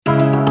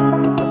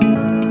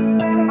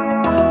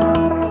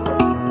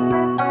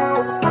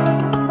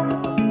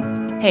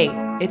Hey,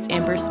 it's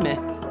Amber Smith.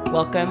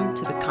 Welcome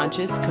to the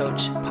Conscious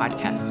Coach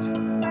Podcast.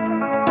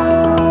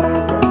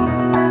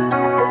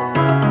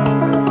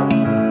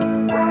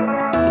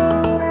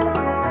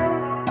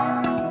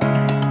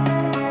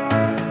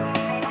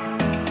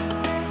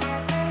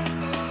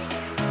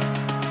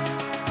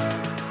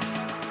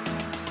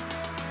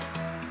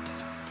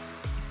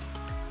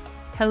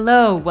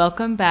 Hello,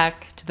 welcome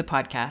back to the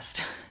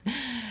podcast.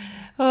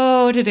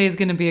 Oh, today's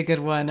going to be a good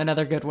one,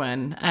 another good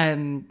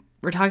one.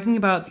 We're talking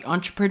about the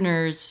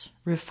entrepreneur's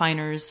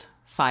refiner's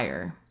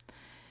fire.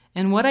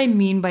 And what I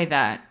mean by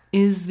that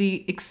is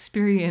the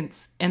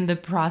experience and the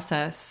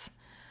process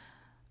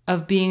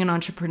of being an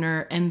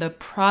entrepreneur and the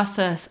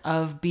process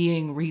of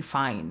being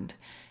refined.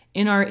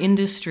 In our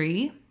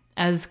industry,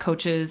 as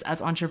coaches, as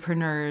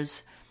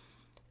entrepreneurs,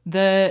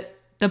 the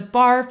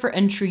bar for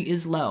entry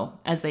is low,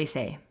 as they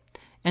say.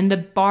 And the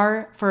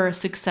bar for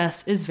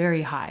success is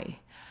very high.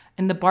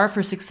 And the bar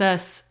for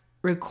success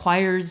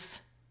requires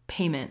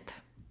payment.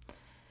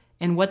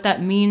 And what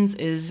that means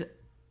is,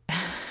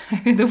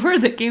 the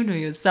word that came to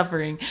me was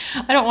suffering.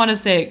 I don't want to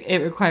say it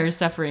requires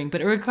suffering, but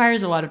it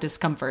requires a lot of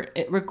discomfort.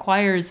 It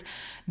requires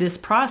this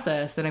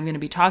process that I'm going to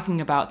be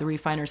talking about, the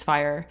refiner's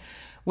fire,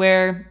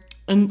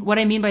 and what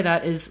I mean by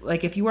that is,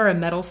 like, if you are a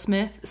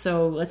metalsmith,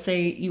 so let's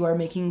say you are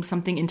making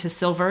something into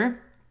silver,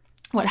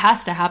 what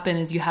has to happen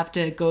is you have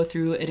to go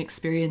through an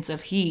experience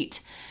of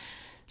heat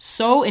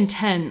so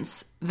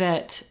intense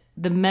that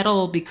the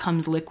metal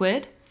becomes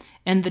liquid,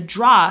 and the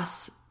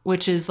dross,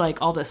 which is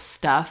like all the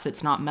stuff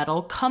that's not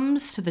metal,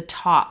 comes to the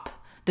top.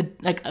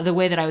 The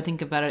way that I would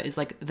think about it is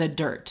like the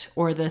dirt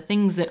or the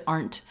things that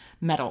aren't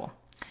metal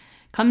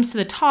comes to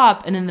the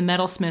top, and then the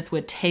metalsmith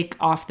would take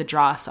off the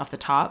dross off the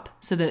top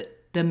so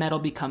that the metal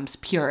becomes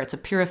pure. It's a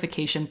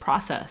purification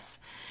process.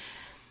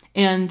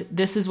 And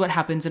this is what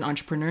happens in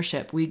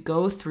entrepreneurship. We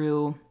go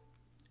through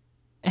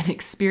an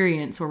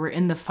experience where we're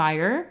in the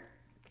fire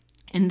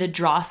and the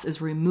dross is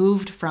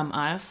removed from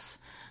us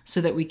so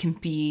that we can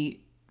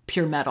be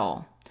pure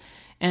metal.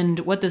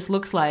 And what this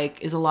looks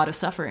like is a lot of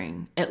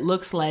suffering. It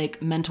looks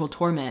like mental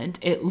torment.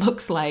 It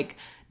looks like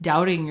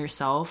doubting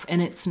yourself,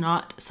 and it's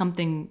not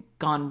something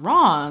gone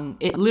wrong.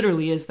 It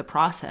literally is the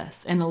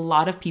process. And a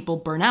lot of people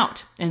burn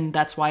out, and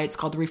that's why it's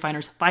called the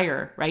refiner's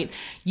fire, right?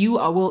 You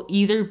will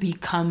either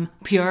become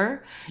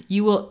pure,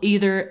 you will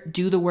either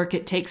do the work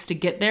it takes to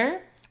get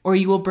there, or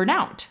you will burn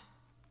out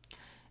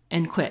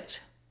and quit.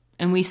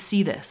 And we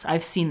see this.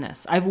 I've seen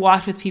this. I've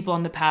walked with people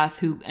on the path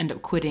who end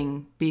up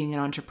quitting being an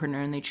entrepreneur,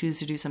 and they choose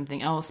to do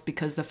something else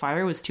because the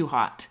fire was too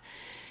hot,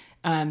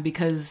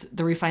 because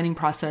the refining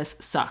process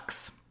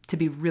sucks, to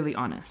be really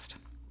honest.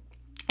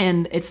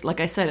 And it's like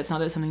I said, it's not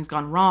that something's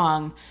gone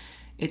wrong.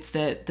 It's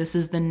that this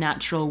is the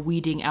natural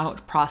weeding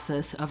out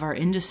process of our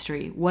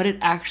industry. What it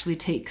actually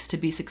takes to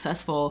be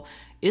successful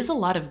is a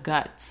lot of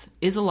guts,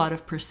 is a lot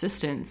of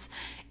persistence.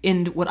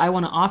 And what I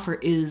want to offer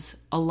is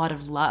a lot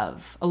of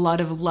love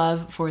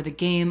for the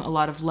game, a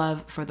lot of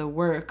love for the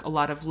work, a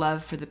lot of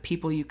love for the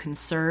people you can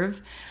serve,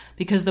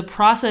 because the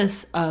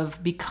process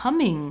of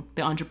becoming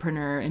the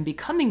entrepreneur and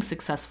becoming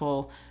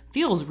successful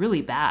feels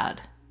really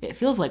bad. It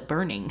feels like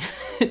burning,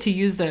 to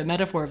use the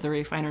metaphor of the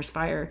refiner's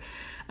fire.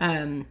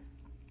 And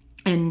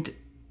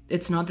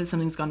it's not that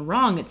something's gone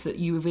wrong. It's that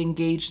you've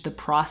engaged the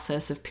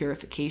process of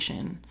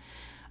purification,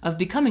 of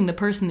becoming the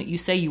person that you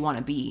say you want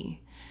to be.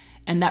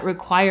 And that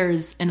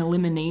requires an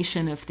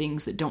elimination of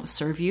things that don't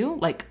serve you,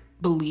 like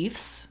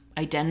beliefs,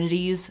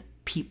 identities,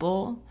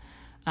 people,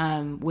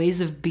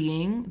 ways of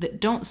being that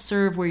don't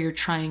serve where you're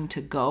trying to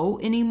go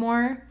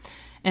anymore.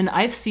 And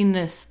I've seen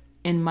this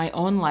in my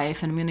own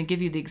life, and I'm going to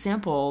give you the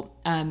example.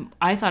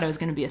 I thought I was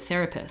going to be a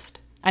therapist.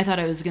 I thought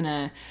I was going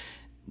to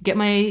get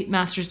my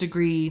master's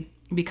degree,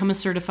 become a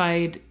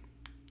certified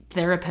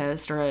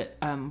therapist, or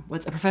a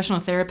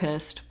professional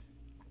therapist,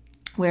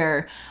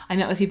 where I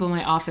met with people in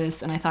my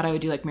office, and I thought I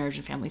would do like marriage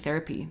and family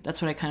therapy.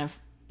 That's what I kind of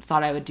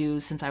thought I would do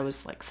since I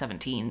was like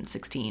 17,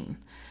 16.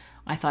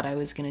 I thought I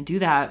was going to do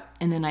that.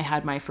 And then I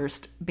had my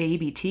first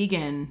baby,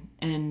 Tegan,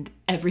 and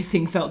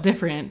everything felt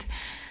different.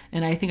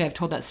 And I think I've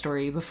told that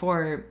story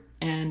before,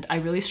 and I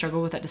really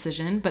struggled with that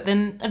decision. But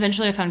then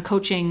eventually I found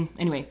coaching.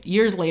 Anyway,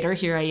 years later,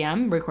 here I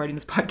am recording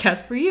this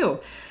podcast for you.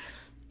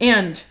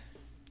 And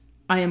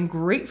I am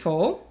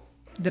grateful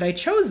that I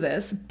chose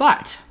this,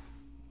 but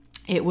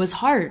it was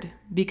hard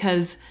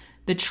because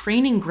the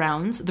training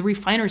grounds, the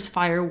refiner's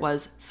fire,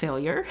 was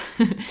failure,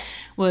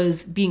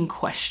 was being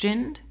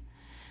questioned,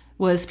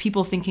 was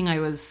people thinking I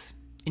was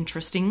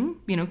interesting,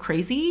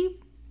 crazy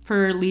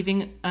for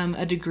leaving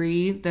a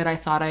degree that I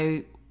thought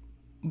I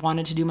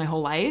wanted to do my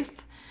whole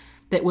life,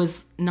 that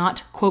was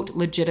not, quote,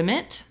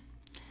 legitimate,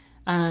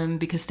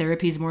 because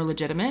therapy is more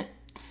legitimate.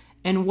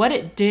 And what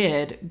it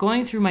did,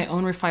 going through my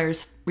own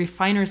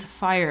refiner's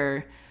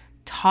fire,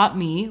 taught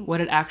me what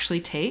it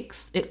actually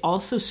takes. It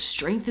also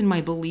strengthened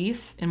my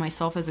belief in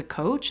myself as a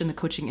coach in the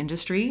coaching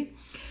industry.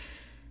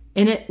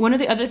 And one of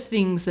the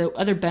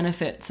other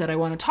benefits that I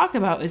want to talk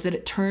about is that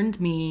it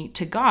turned me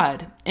to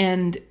God.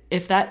 And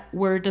if that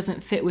word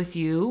doesn't fit with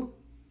you,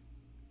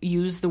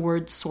 use the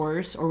word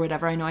source or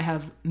whatever. I know I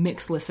have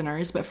mixed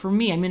listeners, but for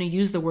me, I'm going to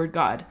use the word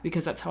God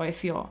because that's how I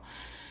feel.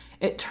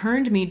 It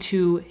turned me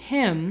to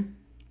him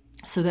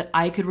so that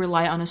I could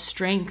rely on a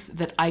strength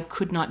that I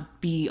could not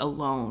be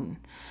alone.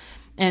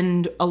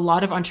 And a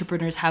lot of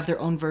entrepreneurs have their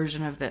own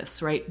version of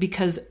this, right?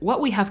 Because what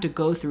we have to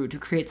go through to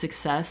create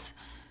success,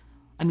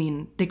 I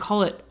mean, they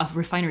call it a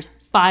refiner's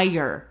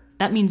fire.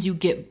 That means you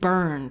get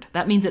burned.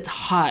 That means it's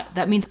hot.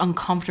 That means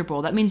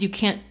uncomfortable. That means you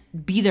can't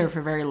be there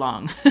for very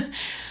long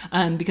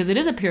because it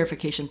is a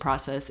purification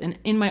process. And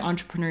in my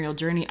entrepreneurial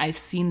journey, I've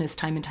seen this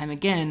time and time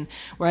again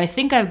where I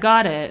think I've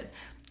got it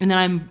and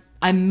then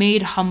I'm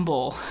made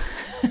humble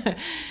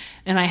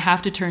and I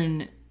have to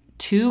turn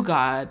to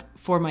God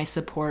for my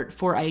support,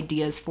 for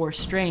ideas, for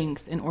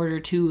strength in order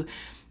to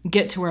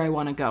get to where I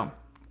want to go.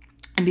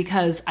 And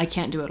because I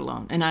can't do it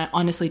alone. And I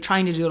honestly,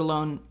 trying to do it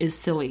alone is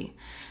silly.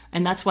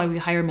 And that's why we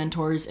hire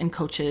mentors and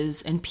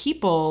coaches and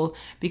people,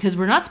 because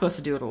we're not supposed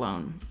to do it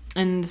alone.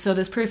 And so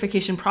this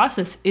purification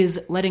process is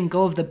letting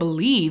go of the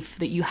belief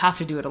that you have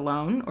to do it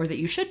alone or that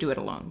you should do it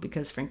alone,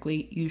 because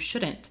frankly, you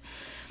shouldn't.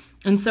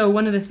 And so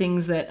one of the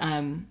things that,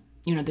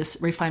 this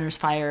refiner's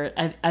fire,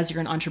 as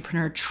you're an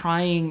entrepreneur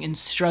trying and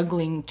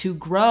struggling to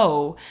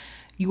grow,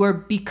 you are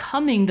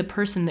becoming the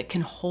person that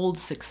can hold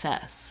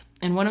success.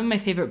 And one of my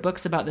favorite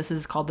books about this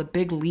is called The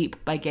Big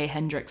Leap by Gay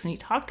Hendricks. And he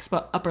talks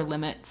about upper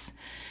limits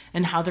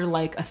and how they're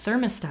like a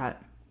thermostat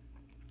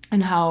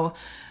and how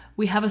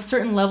we have a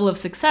certain level of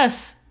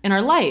success in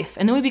our life.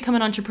 And then we become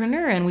an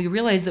entrepreneur and we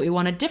realize that we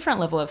want a different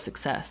level of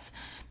success.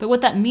 But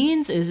what that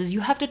means is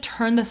you have to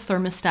turn the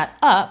thermostat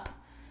up.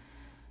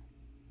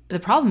 The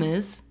problem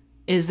is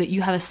that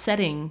you have a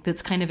setting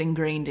that's kind of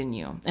ingrained in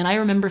you. And I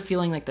remember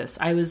feeling like this.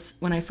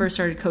 When I first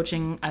started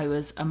coaching, I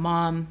was a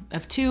mom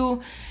of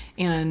 2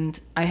 and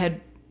I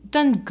had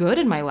done good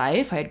in my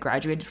life. I had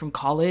graduated from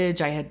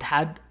college. I had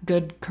had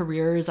good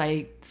careers.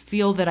 I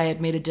feel that I had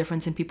made a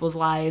difference in people's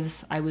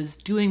lives. I was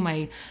doing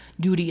my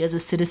duty as a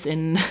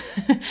citizen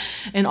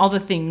and all the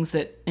things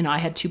that, I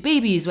had 2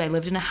 babies. I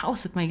lived in a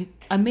house with my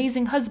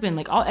amazing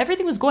husband.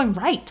 Everything was going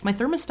right. My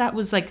thermostat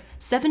was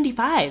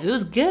 75. It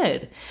was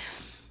good.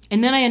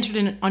 And then I entered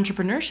in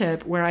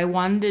entrepreneurship where I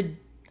wanted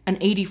an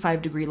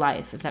 85-degree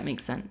life, if that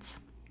makes sense.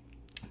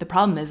 The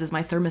problem is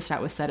my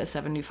thermostat was set at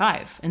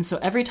 75. And so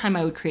every time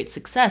I would create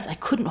success, I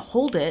couldn't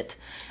hold it.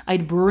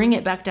 I'd bring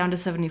it back down to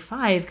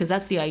 75 because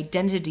that's the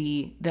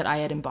identity that I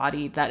had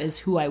embodied. That is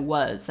who I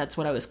was. That's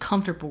what I was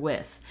comfortable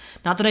with.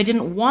 Not that I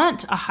didn't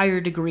want a higher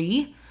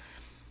degree.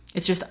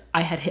 It's just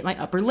I had hit my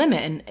upper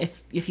limit. And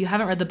if you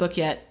haven't read the book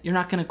yet, you're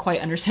not going to quite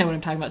understand what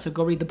I'm talking about. So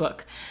go read the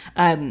book.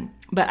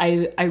 But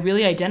I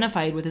really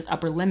identified with this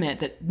upper limit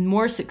that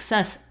more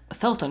success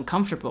felt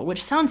uncomfortable,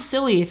 which sounds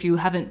silly if you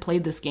haven't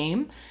played this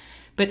game.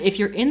 But if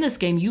you're in this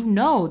game, you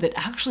know that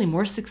actually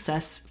more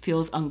success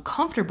feels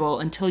uncomfortable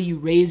until you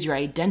raise your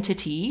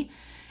identity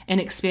and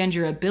expand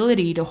your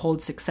ability to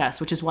hold success,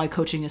 which is why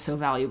coaching is so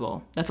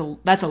valuable. That's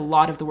a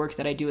lot of the work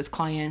that I do with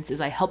clients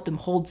is I help them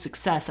hold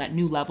success at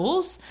new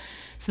levels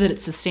so that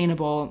it's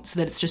sustainable, so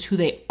that it's just who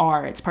they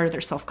are. It's part of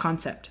their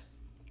self-concept.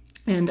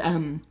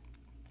 And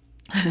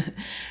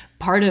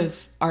part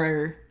of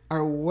our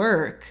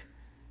work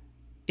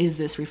is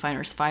this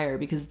refiner's fire,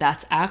 because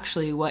that's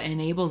actually what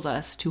enables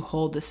us to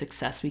hold the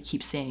success we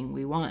keep saying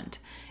we want.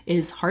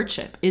 Is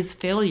hardship, is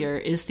failure,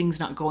 is things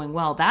not going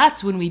well.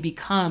 That's when we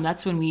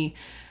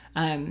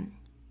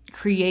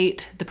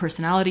create the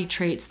personality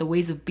traits, the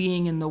ways of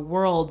being in the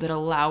world that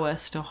allow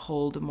us to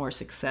hold more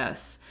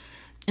success.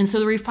 And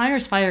so the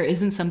refiner's fire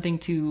isn't something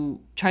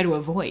to try to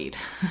avoid.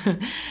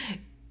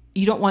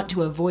 You don't want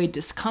to avoid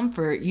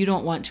discomfort. You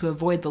don't want to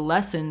avoid the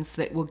lessons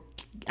that will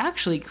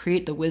actually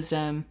create the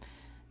wisdom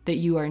that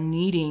you are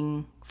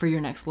needing for your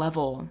next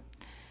level.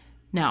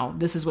 Now,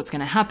 this is what's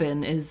going to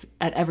happen is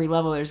at every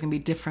level, there's going to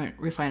be different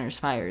refiner's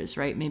fires,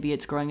 right? Maybe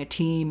it's growing a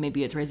team.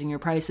 Maybe it's raising your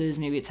prices.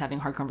 Maybe it's having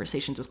hard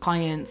conversations with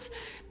clients.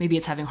 Maybe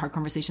it's having hard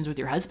conversations with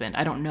your husband.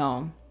 I don't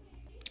know,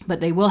 but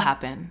they will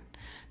happen.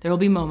 There will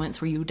be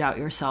moments where you doubt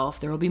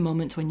yourself. There will be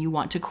moments when you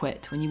want to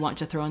quit, when you want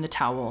to throw in the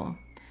towel.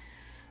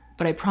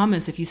 But I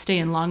promise if you stay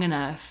in long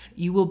enough,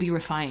 you will be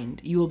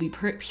refined. You will be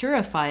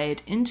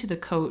purified into the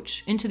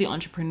coach, into the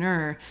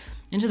entrepreneur,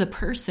 into the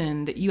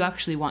person that you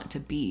actually want to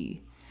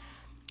be.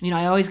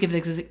 I always give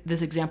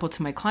this example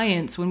to my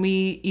clients. When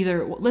we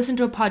either listen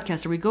to a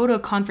podcast or we go to a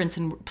conference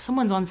and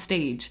someone's on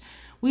stage,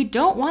 we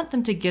don't want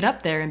them to get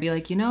up there and be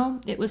like,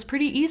 it was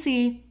pretty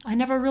easy. I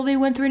never really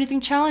went through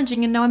anything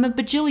challenging and now I'm a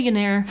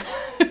bajillionaire.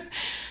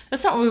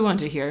 That's not what we want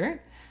to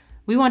hear.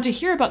 We want to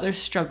hear about their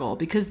struggle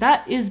because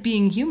that is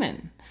being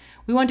human.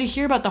 We want to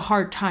hear about the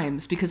hard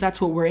times because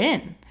that's what we're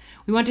in.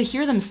 We want to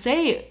hear them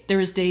say there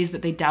was days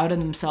that they doubted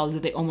themselves,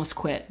 that they almost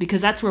quit,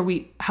 because that's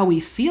how we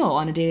feel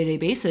on a day-to-day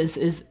basis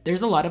is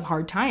there's a lot of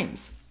hard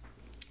times.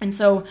 And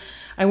so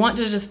I want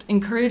to just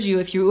encourage you,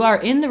 if you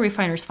are in the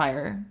refiner's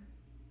fire,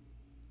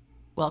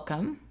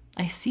 welcome.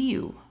 I see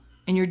you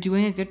and you're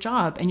doing a good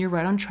job and you're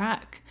right on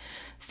track.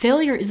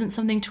 Failure isn't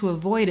something to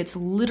avoid. It's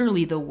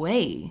literally the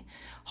way.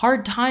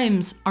 Hard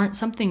times aren't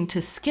something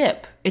to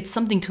skip. It's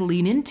something to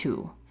lean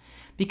into.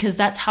 because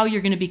that's how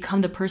you're going to become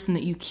the person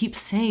that you keep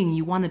saying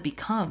you want to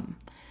become.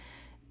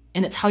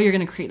 And it's how you're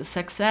going to create the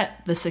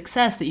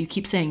success that you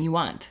keep saying you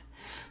want.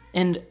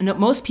 And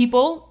most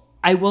people,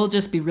 I will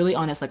just be really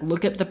honest, like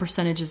look at the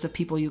percentages of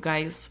people, you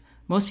guys.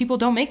 Most people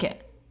don't make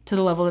it to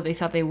the level that they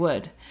thought they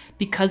would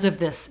because of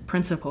this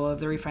principle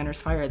of the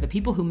refiner's fire. The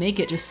people who make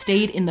it just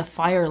stayed in the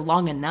fire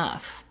long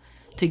enough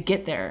to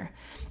get there.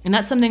 And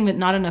that's something that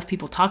not enough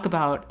people talk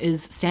about,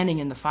 is standing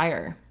in the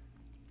fire.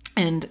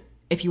 And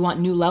if you want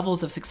new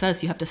levels of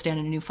success, you have to stand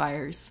in new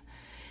fires.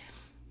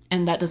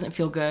 And that doesn't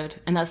feel good.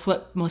 And that's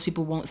what most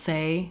people won't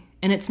say.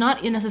 And it's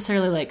not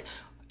necessarily like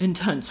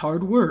intense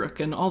hard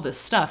work and all this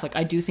stuff. Like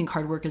I do think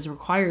hard work is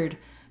required,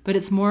 but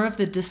it's more of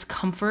the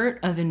discomfort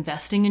of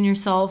investing in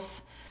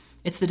yourself.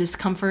 It's the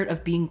discomfort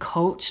of being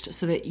coached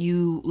so that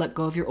you let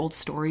go of your old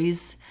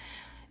stories.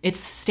 It's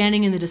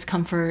standing in the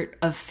discomfort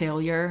of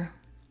failure.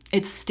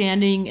 It's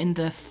standing in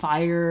the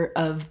fire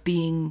of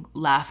being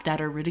laughed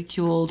at or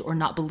ridiculed or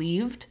not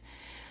believed.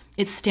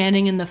 It's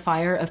standing in the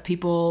fire of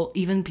people,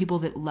 even people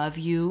that love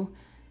you,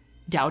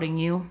 doubting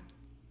you.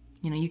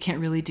 You know, you can't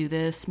really do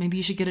this. Maybe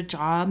you should get a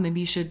job. Maybe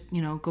you should,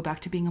 go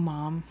back to being a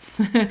mom,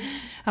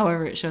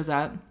 however it shows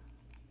up.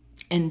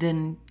 And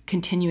then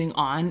continuing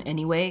on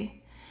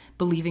anyway,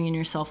 believing in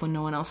yourself when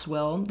no one else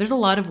will. There's a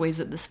lot of ways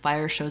that this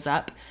fire shows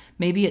up.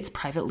 Maybe it's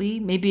privately,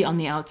 maybe on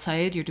the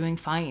outside, you're doing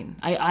fine.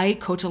 I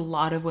coach a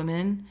lot of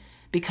women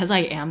because I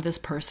am this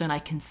person. I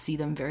can see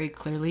them very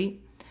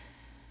clearly,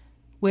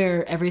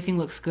 where everything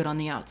looks good on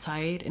the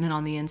outside and then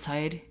on the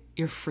inside,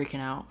 you're freaking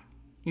out.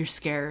 You're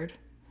scared.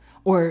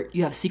 Or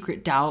you have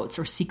secret doubts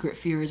or secret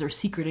fears or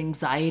secret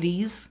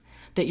anxieties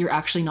that you're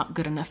actually not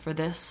good enough for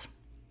this.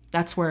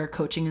 That's where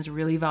coaching is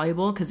really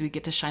valuable, because we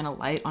get to shine a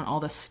light on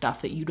all the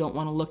stuff that you don't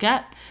want to look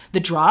at,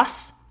 the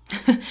dross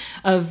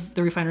of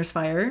the refiner's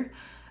fire.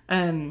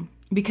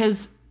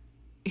 Because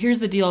here's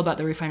the deal about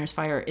the refiner's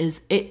fire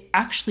is it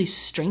actually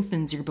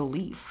strengthens your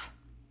belief.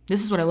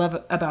 This is what I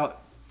love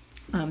about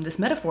this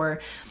metaphor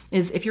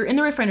is if you're in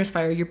the refiner's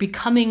fire, you're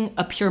becoming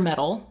a pure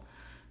metal,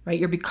 right?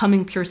 You're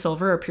becoming pure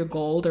silver or pure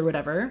gold or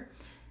whatever.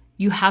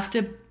 You have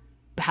to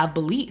have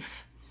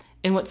belief.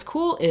 And what's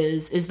cool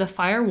is the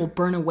fire will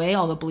burn away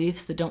all the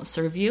beliefs that don't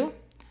serve you.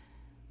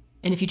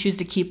 And if you choose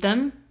to keep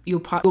them, you'll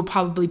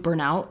probably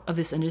burn out of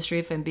this industry,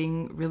 if I'm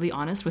being really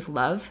honest, with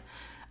love.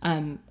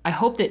 I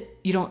hope that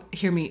you don't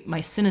hear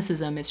my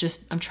cynicism. It's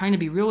just, I'm trying to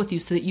be real with you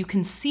so that you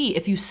can see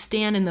if you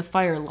stand in the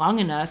fire long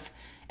enough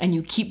and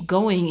you keep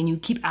going and you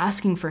keep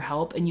asking for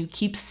help and you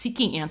keep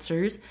seeking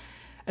answers,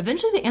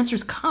 eventually the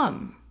answers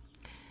come.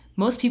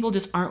 Most people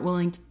just aren't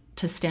willing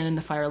to stand in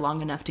the fire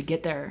long enough to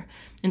get there.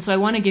 And so I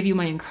want to give you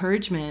my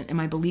encouragement and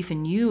my belief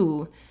in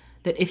you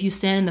that if you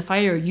stand in the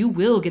fire, you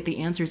will get the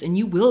answers and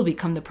you will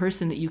become the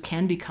person that you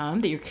can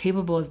become, that you're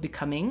capable of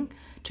becoming,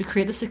 to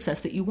create the success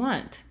that you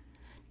want.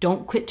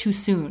 Don't quit too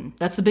soon.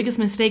 That's the biggest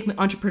mistake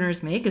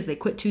entrepreneurs make, is they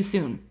quit too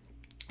soon.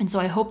 And so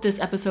I hope this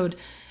episode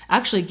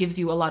actually gives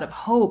you a lot of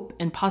hope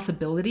and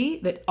possibility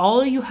that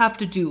all you have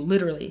to do,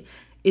 literally,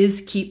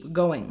 is keep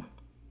going.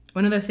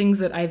 One of the things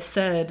that I've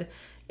said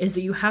is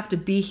that you have to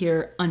be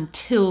here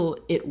until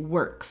it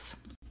works.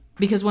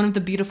 Because one of the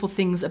beautiful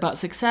things about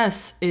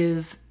success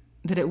is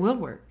that it will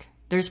work.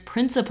 There's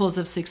principles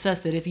of success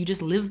that if you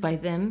just live by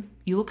them,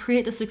 you will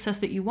create the success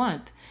that you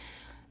want.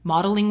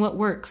 Modeling what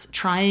works,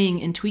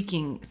 trying and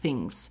tweaking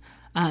things,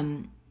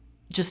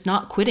 just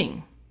not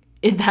quitting.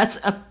 That's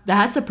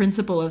a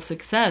principle of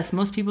success.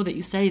 Most people that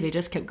you study, they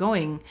just kept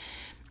going.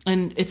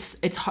 And it's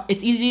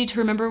easy to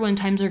remember when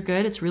times are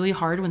good. It's really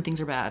hard when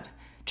things are bad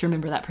to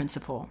remember that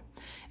principle.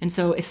 And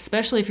so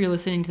especially if you're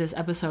listening to this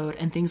episode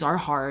and things are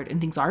hard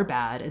and things are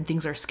bad and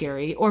things are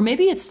scary, or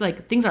maybe it's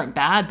like things aren't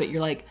bad, but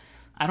you're like,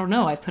 I don't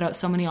know, I've put out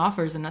so many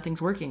offers and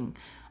nothing's working.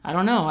 I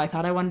don't know, I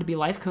thought I wanted to be a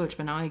life coach,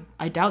 but now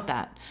I doubt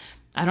that.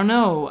 I don't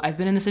know, I've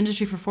been in this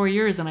industry for 4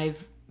 years and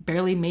I've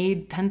barely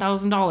made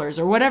 $10,000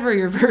 or whatever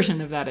your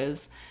version of that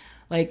is.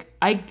 Like,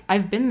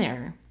 I've been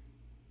there.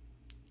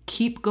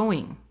 Keep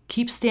going.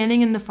 Keep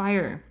standing in the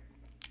fire.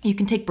 You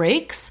can take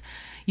breaks.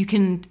 You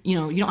can, you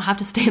don't have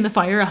to stay in the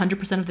fire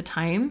 100% of the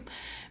time,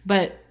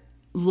 but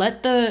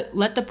let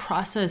the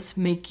process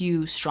make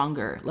you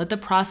stronger. Let the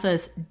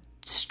process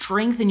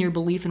strengthen your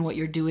belief in what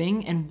you're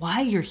doing and why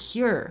you're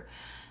here.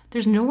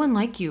 There's no one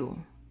like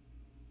you.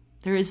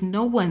 There is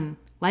no one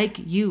like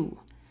you.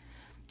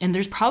 And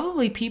there's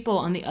probably people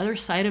on the other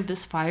side of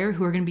this fire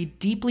who are going to be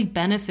deeply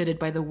benefited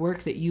by the work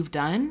that you've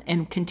done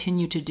and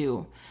continue to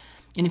do.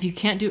 And if you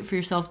can't do it for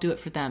yourself, do it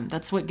for them.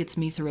 That's what gets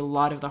me through a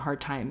lot of the hard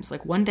times.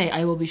 Like one day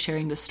I will be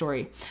sharing this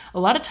story.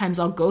 A lot of times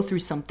I'll go through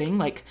something,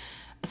 like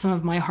some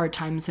of my hard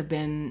times have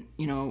been,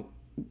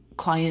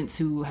 clients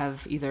who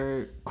have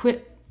either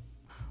quit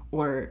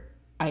or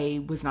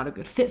I was not a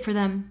good fit for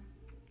them,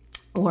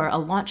 or a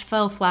launch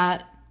fell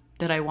flat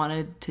that I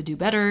wanted to do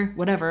better,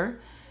 whatever.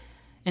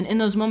 And in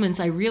those moments,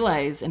 I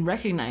realize and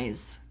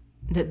recognize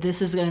that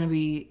this is going to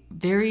be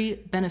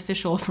very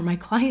beneficial for my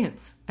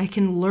clients. I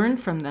can learn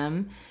from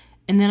them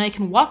and then I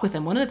can walk with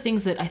them. One of the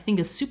things that I think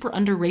is super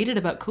underrated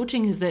about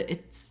coaching is that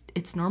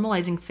it's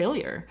normalizing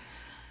failure.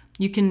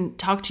 You can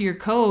talk to your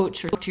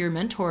coach or to your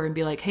mentor and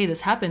be like, hey,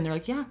 this happened. They're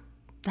like, yeah,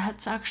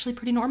 that's actually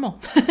pretty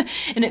normal.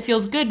 And it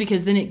feels good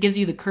because then it gives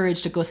you the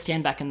courage to go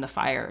stand back in the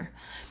fire.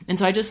 And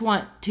so I just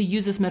want to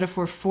use this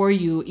metaphor for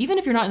you. Even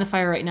if you're not in the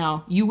fire right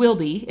now, you will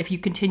be if you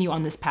continue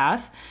on this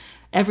path.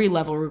 Every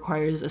level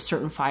requires a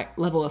certain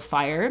level of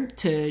fire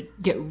to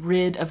get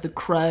rid of the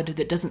crud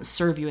that doesn't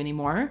serve you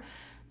anymore.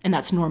 And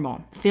that's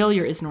normal.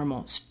 Failure is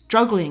normal.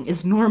 Struggling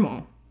is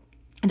normal.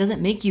 It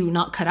doesn't make you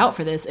not cut out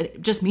for this. It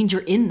just means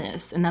you're in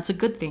this, and that's a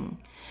good thing.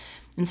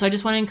 And so I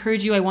just want to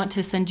encourage you. I want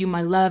to send you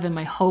my love and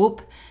my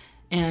hope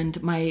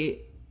and my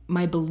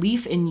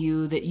belief in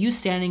you that you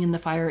standing in the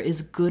fire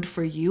is good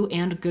for you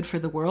and good for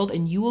the world,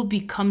 and you will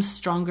become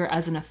stronger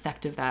as an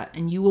effect of that.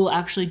 And you will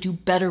actually do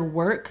better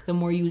work the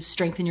more you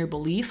strengthen your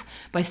belief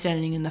by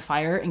standing in the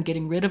fire and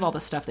getting rid of all the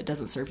stuff that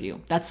doesn't serve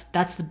you. That's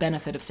the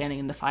benefit of standing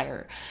in the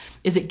fire,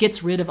 is it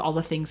gets rid of all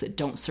the things that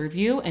don't serve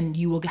you, and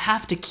you will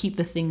have to keep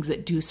the things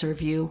that do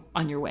serve you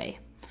on your way.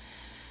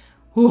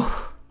 Whew.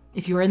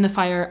 If you are in the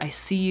fire, I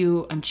see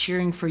you. I'm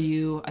cheering for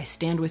you. I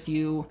stand with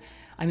you.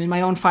 I'm in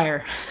my own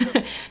fire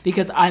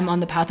because I'm on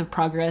the path of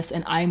progress,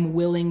 and I'm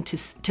willing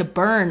to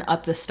burn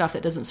up the stuff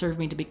that doesn't serve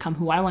me to become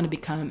who I want to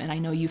become. And I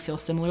know you feel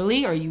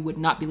similarly, or you would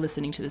not be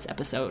listening to this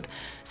episode.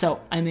 So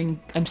I'm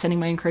sending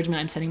my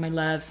encouragement. I'm sending my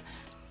love.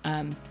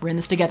 We're in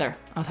this together.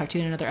 I'll talk to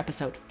you in another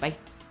episode. Bye.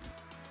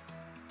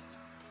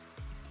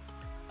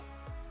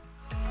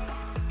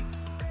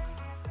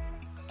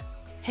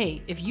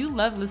 Hey, if you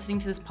love listening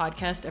to this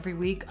podcast every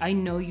week, I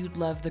know you'd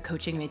love the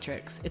Coaching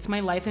Matrix. It's my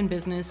life and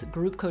business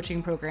group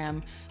coaching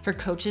program for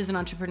coaches and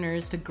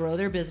entrepreneurs to grow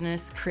their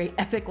business, create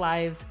epic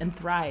lives, and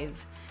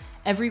thrive.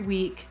 Every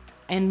week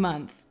and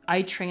month,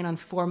 I train on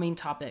 4 main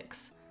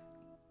topics: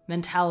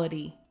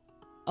 mentality,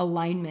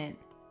 alignment,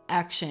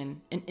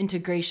 action, and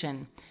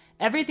integration.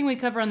 Everything we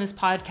cover on this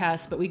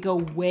podcast, but we go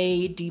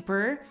way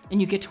deeper,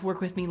 and you get to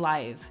work with me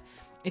live.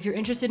 If you're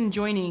interested in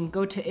joining,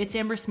 go to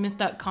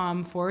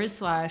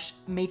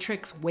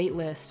itsambersmith.com/matrix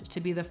waitlist to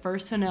be the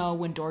first to know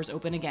when doors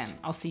open again.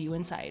 I'll see you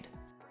inside.